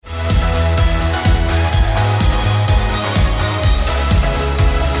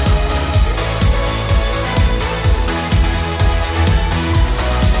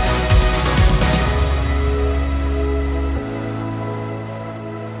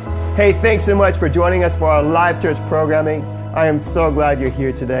Hey, thanks so much for joining us for our live church programming. I am so glad you're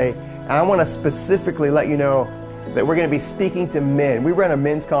here today. And I want to specifically let you know that we're going to be speaking to men. We run a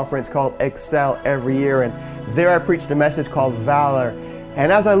men's conference called Excel every year, and there I preached a message called Valor.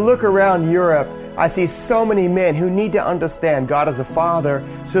 And as I look around Europe, I see so many men who need to understand God as a father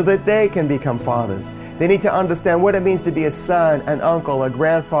so that they can become fathers. They need to understand what it means to be a son, an uncle, a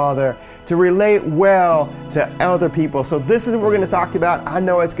grandfather, to relate well to other people. So this is what we're going to talk about. I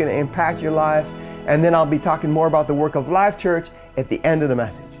know it's going to impact your life. And then I'll be talking more about the work of Life Church at the end of the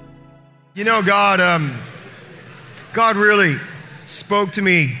message. You know, God really spoke to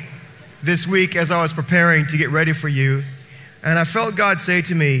me this week as I was preparing to get ready for you. And I felt God say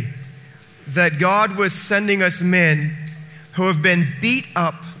to me that God was sending us men who have been beat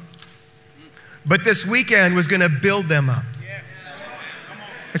up, but this weekend was going to build them up.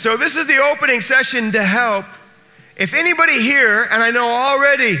 And so this is the opening session to help. If anybody here, and I know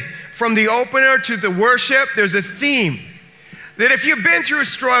already from the opener to the worship, there's a theme that if you've been through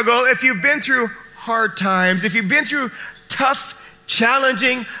struggle, if you've been through hard times, if you've been through tough,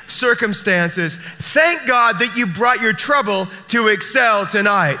 challenging circumstances, thank God that you brought your trouble to Excel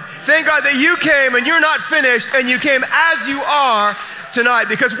tonight. Thank God that you came and you're not finished and you came as you are tonight,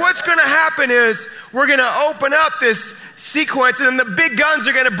 because what's going to happen is we're going to open up this sequence and then the big guns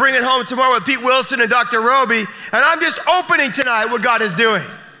are going to bring it home tomorrow with Pete Wilson and Dr. Roby, and I'm just opening tonight what God is doing.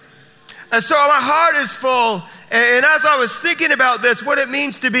 And so my heart is full, and as I was thinking about this, what it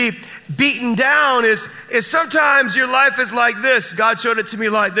means to be beaten down is sometimes your life is like this. God showed it to me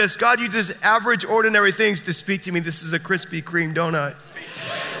like this. God uses average, ordinary things to speak to me. This is a Krispy Kreme donut.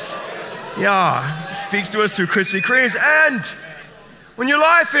 Yeah, it speaks to us through Krispy Kremes. And when your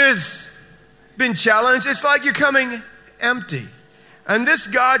life has been challenged, it's like you're coming empty. And this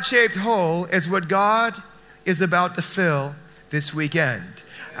God-shaped hole is what God is about to fill this weekend.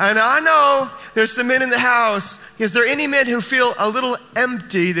 And I know there's some men in the house. Is there any men who feel a little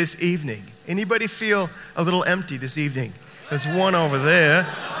empty this evening? Anybody feel a little empty this evening? There's one over there.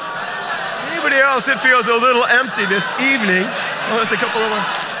 Anybody else that feels a little empty this evening? Oh, there's a couple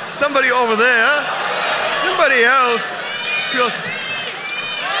over. Somebody over there. Somebody else feels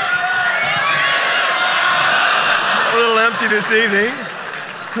a little empty this evening.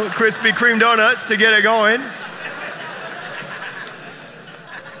 Little Krispy Kreme donuts to get it going.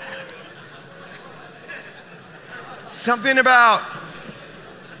 Something about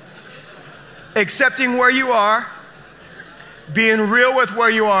accepting where you are, being real with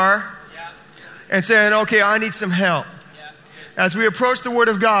where you are, and saying, okay, I need some help. As we approach the Word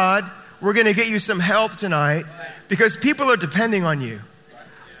of God, we're going to get you some help tonight because people are depending on you.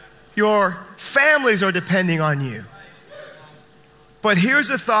 Your families are depending on you. But here's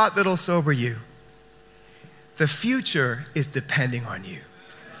a thought that'll sober you. The future is depending on you.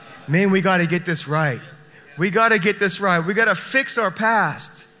 Man, we got to get this right. We got to get this right. We got to fix our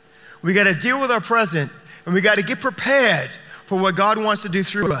past. We got to deal with our present. And we got to get prepared for what God wants to do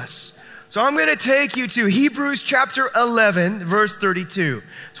through us. So I'm going to take you to Hebrews chapter 11, verse 32.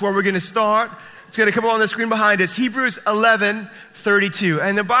 It's where we're going to start. It's going to come up on the screen behind us. Hebrews 11, 32.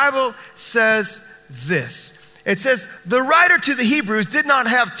 And the Bible says this. It says, the writer to the Hebrews did not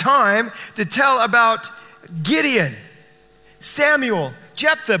have time to tell about Gideon, Samuel,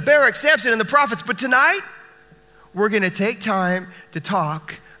 Jephthah, Barak, Samson, and the prophets. But tonight, we're going to take time to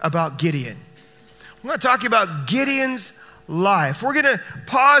talk about Gideon. We're going to talk about Gideon's life. We're going to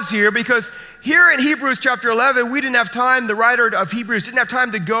pause here because here in Hebrews chapter 11, we didn't have time, the writer of Hebrews didn't have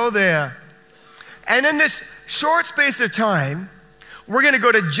time to go there. And in this short space of time, we're going to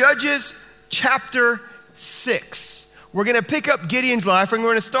go to Judges chapter 6. We're going to pick up Gideon's life, and we're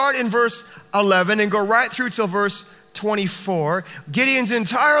going to start in verse 11 and go right through till verse 24. Gideon's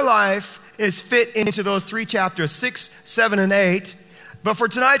entire life is fit into those three chapters, 6, 7, and 8. But for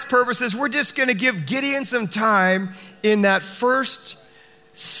tonight's purposes, we're just going to give Gideon some time in that first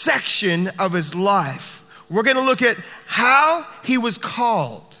section of his life. We're going to look at how he was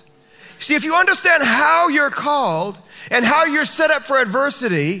called. See, if you understand how you're called and how you're set up for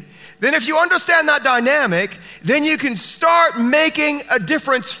adversity, then if you understand that dynamic, then you can start making a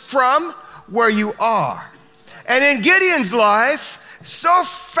difference from where you are. And in Gideon's life, so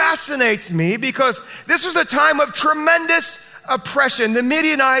fascinates me because this was a time of tremendous oppression. The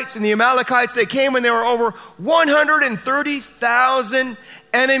Midianites and the Amalekites, they came and there were over 130,000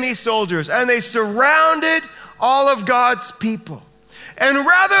 enemy soldiers, and they surrounded all of God's people. And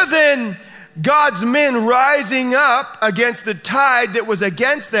rather than God's men rising up against the tide that was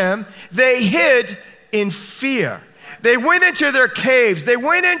against them, they hid in fear. They went into their caves, they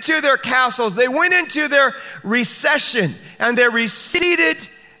went into their castles, they went into their recession, and they receded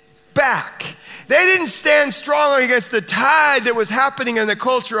back. They didn't stand strong against the tide that was happening in the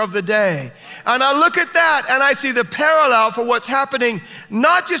culture of the day. And I look at that and I see the parallel for what's happening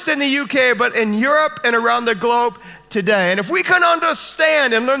not just in the UK, but in Europe and around the globe today. And if we can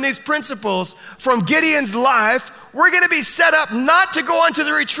understand and learn these principles from Gideon's life, we're going to be set up not to go onto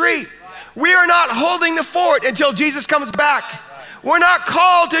the retreat. We are not holding the fort until Jesus comes back. We're not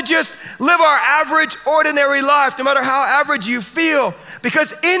called to just live our average, ordinary life, no matter how average you feel,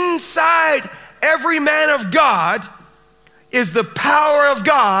 because inside every man of God is the power of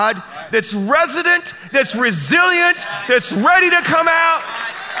God that's resident, that's resilient, that's ready to come out.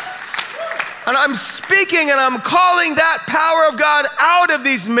 And I'm speaking and I'm calling that power of God out of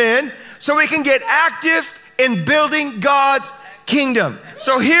these men so we can get active in building God's kingdom.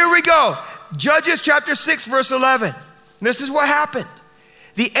 So here we go. Judges chapter 6, verse 11. This is what happened.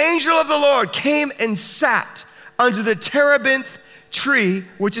 The angel of the Lord came and sat under the terebinth tree,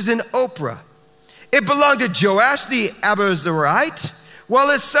 which is in Ophrah. It belonged to Joash the Abiezrite, while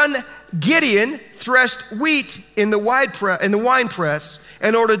his son Gideon threshed wheat in the winepress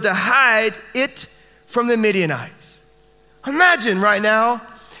in order to hide it from the Midianites. Imagine right now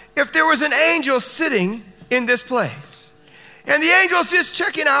if there was an angel sitting in this place. And the angel's just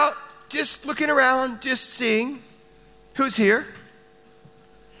checking out, just looking around, just seeing who's here.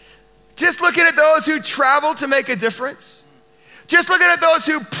 Just looking at those who traveled to make a difference. Just looking at those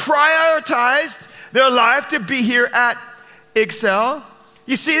who prioritized their life to be here at Excel.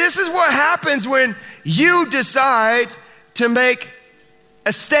 You see, this is what happens when you decide to make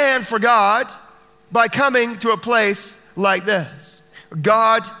a stand for God by coming to a place like this.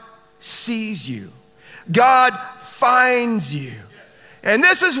 God sees you. God finds you. And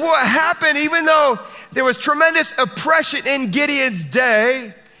this is what happened, even though there was tremendous oppression in Gideon's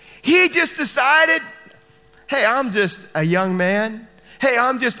day. He just decided, hey, I'm just a young man. Hey,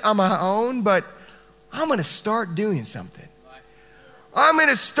 I'm just on my own, but I'm going to start doing something. I'm going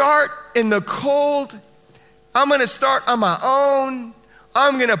to start in the cold. I'm going to start on my own.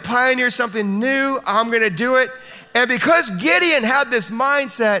 I'm going to pioneer something new. I'm going to do it. And because Gideon had this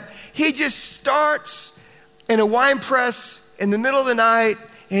mindset, he just starts in a wine press in the middle of the night,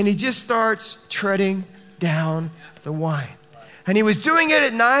 and he just starts treading down the wine. And he was doing it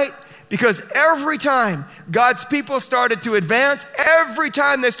at night because every time God's people started to advance, every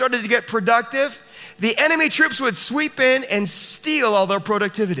time they started to get productive, the enemy troops would sweep in and steal all their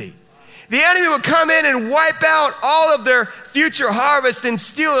productivity. The enemy would come in and wipe out all of their future harvest and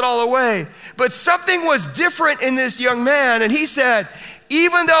steal it all away. But something was different in this young man, and he said,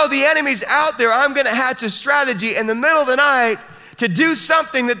 even though the enemy's out there, I'm going to hatch a strategy in the middle of the night to do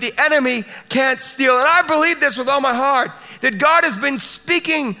something that the enemy can't steal. And I believe this with all my heart, that God has been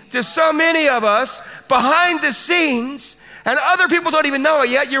speaking to so many of us behind the scenes, and other people don't even know it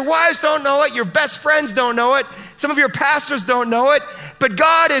yet. Your wives don't know it. Your best friends don't know it. Some of your pastors don't know it. But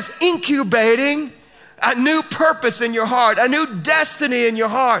God is incubating a new purpose in your heart, a new destiny in your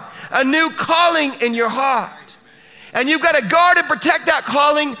heart, a new calling in your heart. And you've got to guard and protect that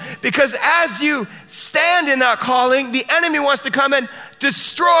calling, because as you stand in that calling, the enemy wants to come and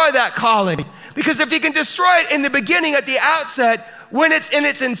destroy that calling. Because if he can destroy it in the beginning, at the outset, when it's in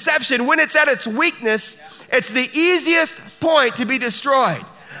its inception, when it's at its weakness, it's the easiest point to be destroyed.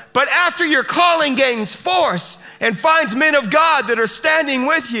 But after your calling gains force and finds men of God that are standing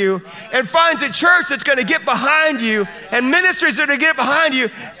with you, and finds a church that's going to get behind you, and ministries that are going to get behind you,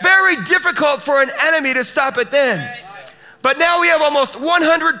 very difficult for an enemy to stop it then. But now we have almost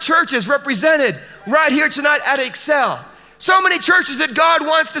 100 churches represented right here tonight at Excel. So many churches that God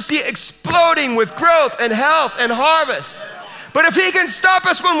wants to see exploding with growth and health and harvest. But if he can stop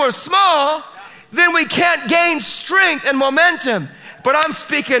us when we're small, then we can't gain strength and momentum. But I'm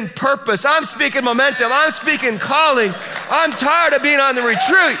speaking purpose. I'm speaking momentum. I'm speaking calling. I'm tired of being on the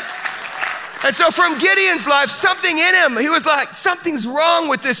retreat. And so from Gideon's life, something in him, he was like, something's wrong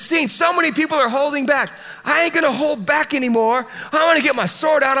with this scene. So many people are holding back. I ain't going to hold back anymore. I want to get my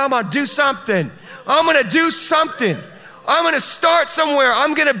sword out. I'm going to do something. I'm going to do something. I'm going to start somewhere.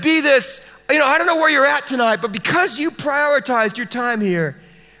 I'm going to be this. I don't know where you're at tonight, but because you prioritized your time here,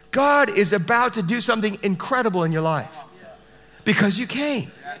 God is about to do something incredible in your life. Because you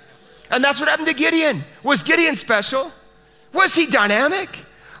came. And that's what happened to Gideon. Was Gideon special? Was he dynamic?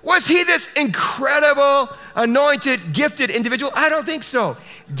 Was he this incredible, anointed, gifted individual? I don't think so.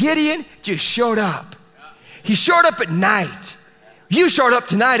 Gideon just showed up. He showed up at night. You showed up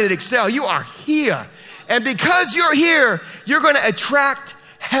tonight at Excel. You are here. And because you're here, you're going to attract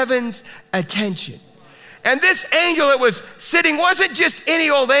heaven's attention. And this angel that was sitting wasn't just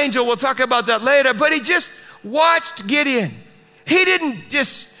any old angel. We'll talk about that later. But he just watched Gideon. He didn't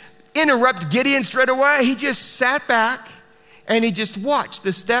just interrupt Gideon straight away. He just sat back and he just watched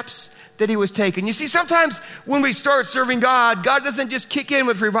the steps that he was taking. You see, sometimes when we start serving God, God doesn't just kick in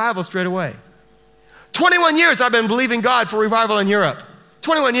with revival straight away. 21 years I've been believing God for revival in Europe.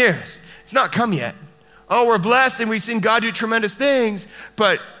 21 years. It's not come yet. Oh, we're blessed and we've seen God do tremendous things,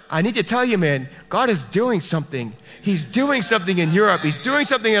 but I need to tell you, man, God is doing something. He's doing something in Europe. He's doing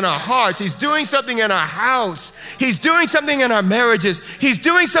something in our hearts. He's doing something in our house. He's doing something in our marriages. He's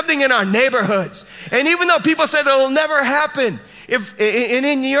doing something in our neighborhoods. And even though people say that it'll never happen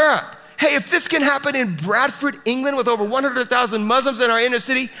in Europe, hey, if this can happen in Bradford, England, with over 100,000 Muslims in our inner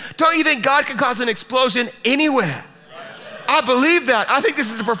city, don't you think God can cause an explosion anywhere? I believe that. I think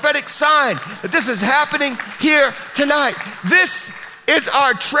this is a prophetic sign that this is happening here tonight. This is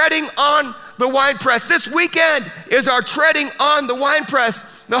our treading on the winepress. This weekend is our treading on the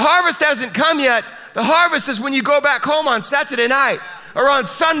winepress. The harvest hasn't come yet. The harvest is when you go back home on Saturday night or on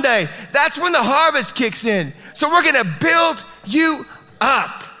Sunday. That's when the harvest kicks in. So we're going to build you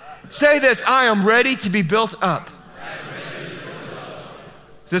up. Say this, I am ready to be built up.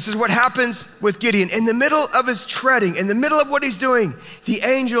 This is what happens with Gideon. In the middle of his treading, in the middle of what he's doing, the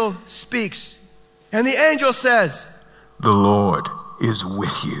angel speaks. And the angel says, "The Lord is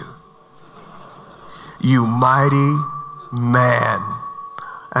with you, you mighty man."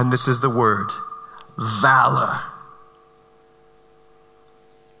 And this is the word, valor.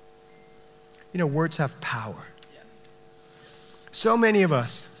 You know, words have power. So many of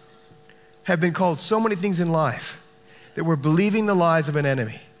us have been called so many things in life that we're believing the lies of an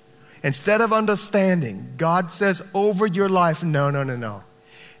enemy. Instead of understanding, God says over your life, no.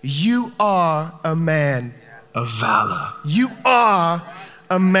 You are a man of valor. You are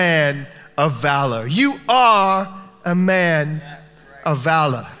a man of valor. You are a man of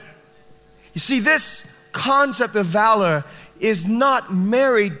valor. You see, this concept of valor is not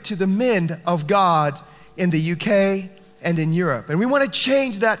married to the men of God in the UK and in Europe. And we want to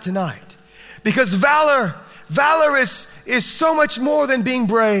change that tonight. Because valor is so much more than being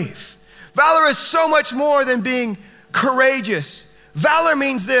brave. Valor is so much more than being courageous. Valor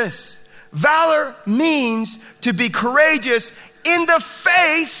means this. Valor means to be courageous in the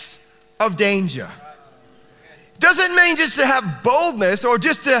face of danger. Doesn't mean just to have boldness or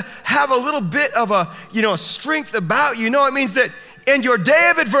just to have a little bit of a, strength about you. No, it means that in your day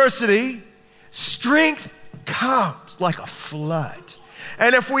of adversity, strength comes like a flood.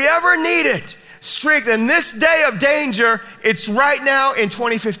 And if we ever needed strength in this day of danger, it's right now in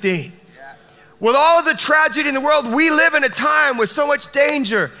 2015. With all of the tragedy in the world, we live in a time with so much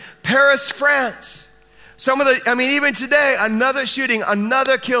danger. Paris, France. Even today, another shooting,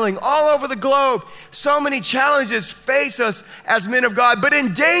 another killing all over the globe. So many challenges face us as men of God. But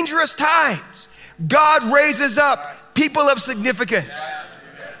in dangerous times, God raises up people of significance.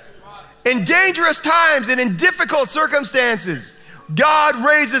 In dangerous times and in difficult circumstances, God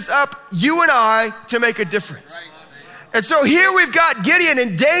raises up you and I to make a difference. And so here we've got Gideon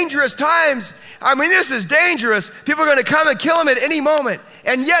in dangerous times. This is dangerous. People are going to come and kill him at any moment.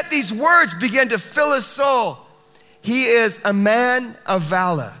 And yet these words begin to fill his soul. He is a man of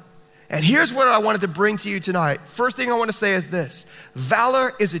valor. And here's what I wanted to bring to you tonight. First thing I want to say is this.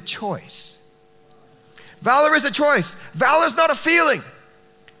 Valor is a choice. Valor is a choice. Valor is not a feeling.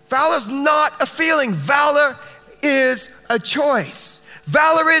 Valor is not a feeling. Valor is a choice.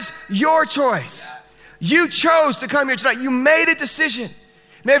 Valor is your choice. You chose to come here tonight. You made a decision.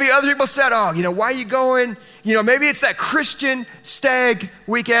 Maybe other people said, why are you going? Maybe it's that Christian stag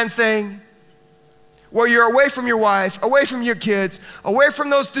weekend thing where you're away from your wife, away from your kids, away from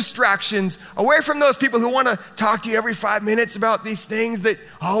those distractions, away from those people who want to talk to you every 5 minutes about these things that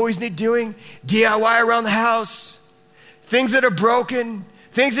always need doing, DIY around the house, things that are broken,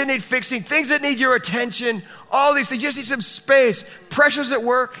 things that need fixing, things that need your attention, all these things. You just need some space. Pressures at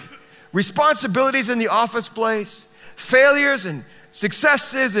work, responsibilities in the office place, failures and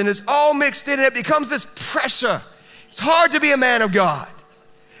successes, and it's all mixed in and it becomes this pressure. It's hard to be a man of God.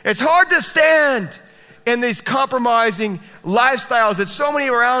 It's hard to stand in these compromising lifestyles that so many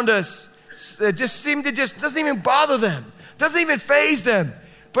around us doesn't even bother them, doesn't even faze them.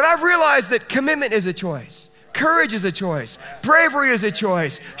 But I've realized that commitment is a choice. Courage is a choice. Bravery is a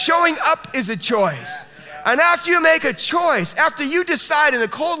choice. Showing up is a choice. And after you make a choice, after you decide in the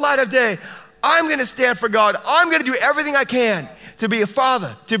cold light of day, I'm going to stand for God. I'm going to do everything I can to be a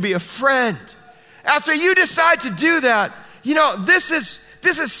father, to be a friend. After you decide to do that, this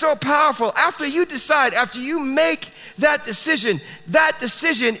is so powerful. After you decide, after you make that decision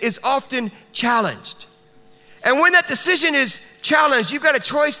is often challenged. And when that decision is challenged, you've got a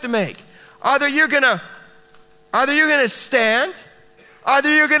choice to make. Either you're gonna stand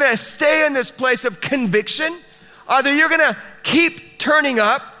Either you're going to stay in this place of conviction, either you're going to keep turning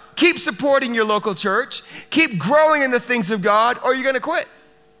up, keep supporting your local church, keep growing in the things of God, or you're going to quit.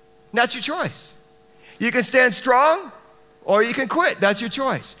 And that's your choice. You can stand strong, or you can quit. That's your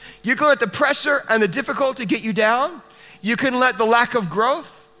choice. You can let the pressure and the difficulty get you down. You can let the lack of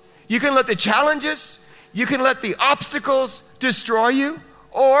growth. You can let the challenges. You can let the obstacles destroy you.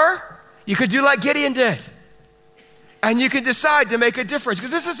 Or you could do like Gideon did. And you can decide to make a difference.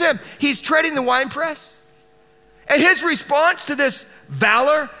 Because this is him. He's treading the winepress. And his response to this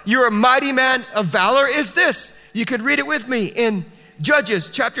valor, you're a mighty man of valor, is this. You could read it with me in Judges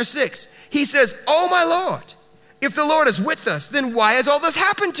chapter 6. He says, "Oh my Lord, if the Lord is with us, then why has all this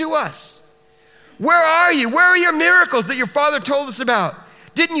happened to us? Where are you? Where are your miracles that your father told us about?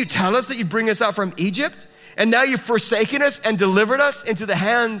 Didn't you tell us that you'd bring us out from Egypt? And now you've forsaken us and delivered us into the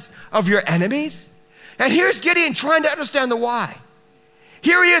hands of your enemies?" And here's Gideon trying to understand the why.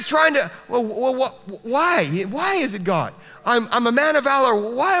 Here he is trying to, why? Why is it God? I'm a man of valor.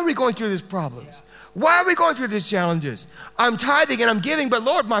 Why are we going through these problems? Why are we going through these challenges? I'm tithing and I'm giving, but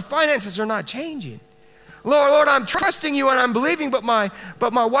Lord, my finances are not changing. Lord, I'm trusting you and I'm believing, but my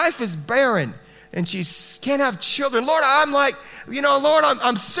wife is barren and she can't have children. Lord, I'm like, Lord,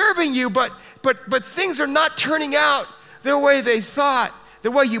 I'm serving you, but things are not turning out the way they thought,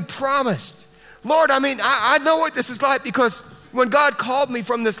 the way you promised. Lord, I know what this is like, because when God called me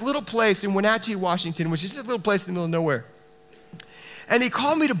from this little place in Wenatchee, Washington, which is just a little place in the middle of nowhere, and he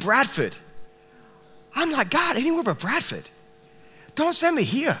called me to Bradford, I'm like, God, anywhere but Bradford. Don't send me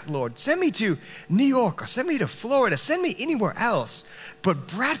here, Lord. Send me to New York or send me to Florida. Send me anywhere else but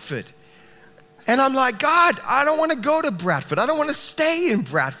Bradford. And I'm like, God, I don't want to go to Bradford. I don't want to stay in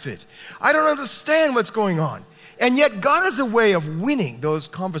Bradford. I don't understand what's going on. And yet God has a way of winning those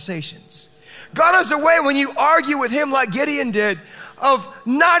conversations. God has a way, when you argue with him like Gideon did, of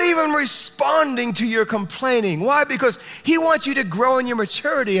not even responding to your complaining. Why? Because he wants you to grow in your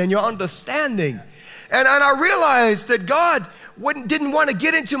maturity and your understanding. And I realized that God didn't want to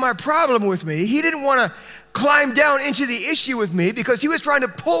get into my problem with me. He didn't want to climb down into the issue with me, because he was trying to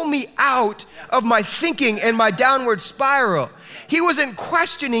pull me out of my thinking and my downward spiral. He wasn't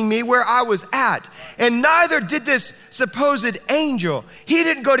questioning me where I was at. And neither did this supposed angel. He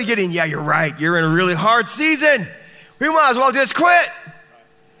didn't go to Gideon, yeah, you're right. You're in a really hard season. We might as well just quit.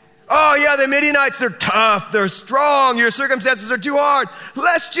 Oh yeah, the Midianites, they're tough. They're strong. Your circumstances are too hard.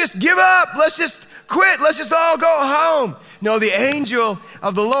 Let's just give up. Let's just quit. Let's just all go home. No, the angel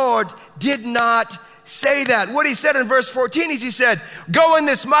of the Lord did not say that. What he said in verse 14 is, he said, "Go in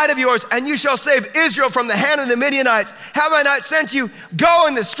this might of yours, and you shall save Israel from the hand of the Midianites. Have I not sent you? Go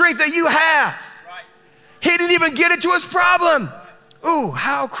in the strength that you have." Right. He didn't even get into his problem. Ooh,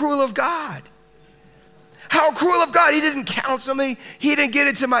 how cruel of God. How cruel of God. He didn't counsel me. He didn't get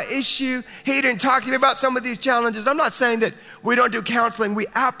into my issue. He didn't talk to me about some of these challenges. I'm not saying that we don't do counseling. We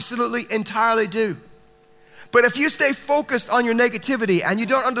absolutely, entirely do. But if you stay focused on your negativity and you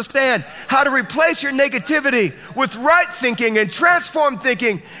don't understand how to replace your negativity with right thinking and transformed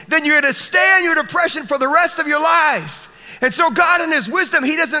thinking, then you're going to stay in your depression for the rest of your life. And so God, in his wisdom,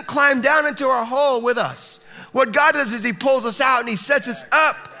 he doesn't climb down into our hole with us. What God does is he pulls us out and he sets us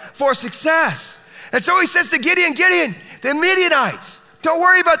up for success. And so he says to Gideon, the Midianites, don't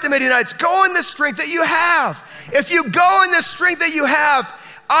worry about the Midianites. Go in the strength that you have. If you go in the strength that you have,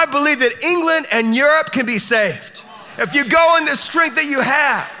 I believe that England and Europe can be saved. If you go in the strength that you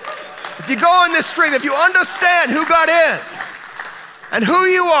have, if you go in this strength, if you understand who God is and who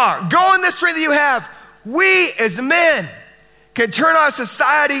you are, go in the strength that you have, we as men can turn our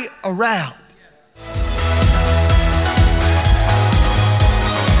society around.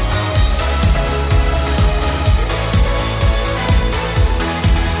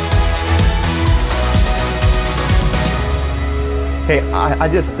 Hey, I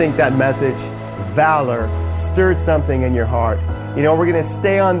just think that message, valor, stirred something in your heart. We're going to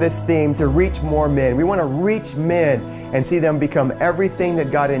stay on this theme to reach more men. We want to reach men and see them become everything that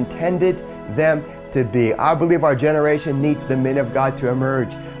God intended them to be. I believe our generation needs the men of God to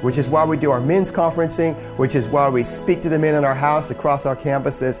emerge, which is why we do our men's conferencing, which is why we speak to the men in our house across our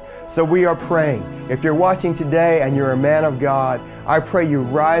campuses. So we are praying. If you're watching today and you're a man of God, I pray you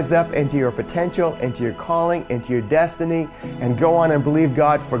rise up into your potential, into your calling, into your destiny, and go on and believe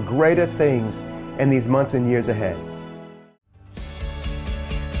God for greater things in these months and years ahead.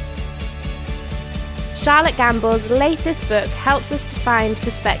 Charlotte Gamble's latest book helps us to find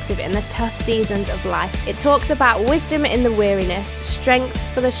perspective in the tough seasons of life. It talks about wisdom in the weariness, strength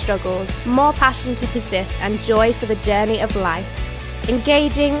for the struggles, more passion to persist, and joy for the journey of life.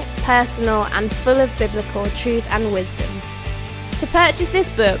 Engaging, personal, and full of biblical truth and wisdom. To purchase this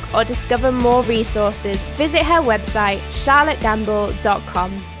book or discover more resources, visit her website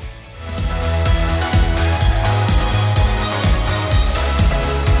charlottegamble.com.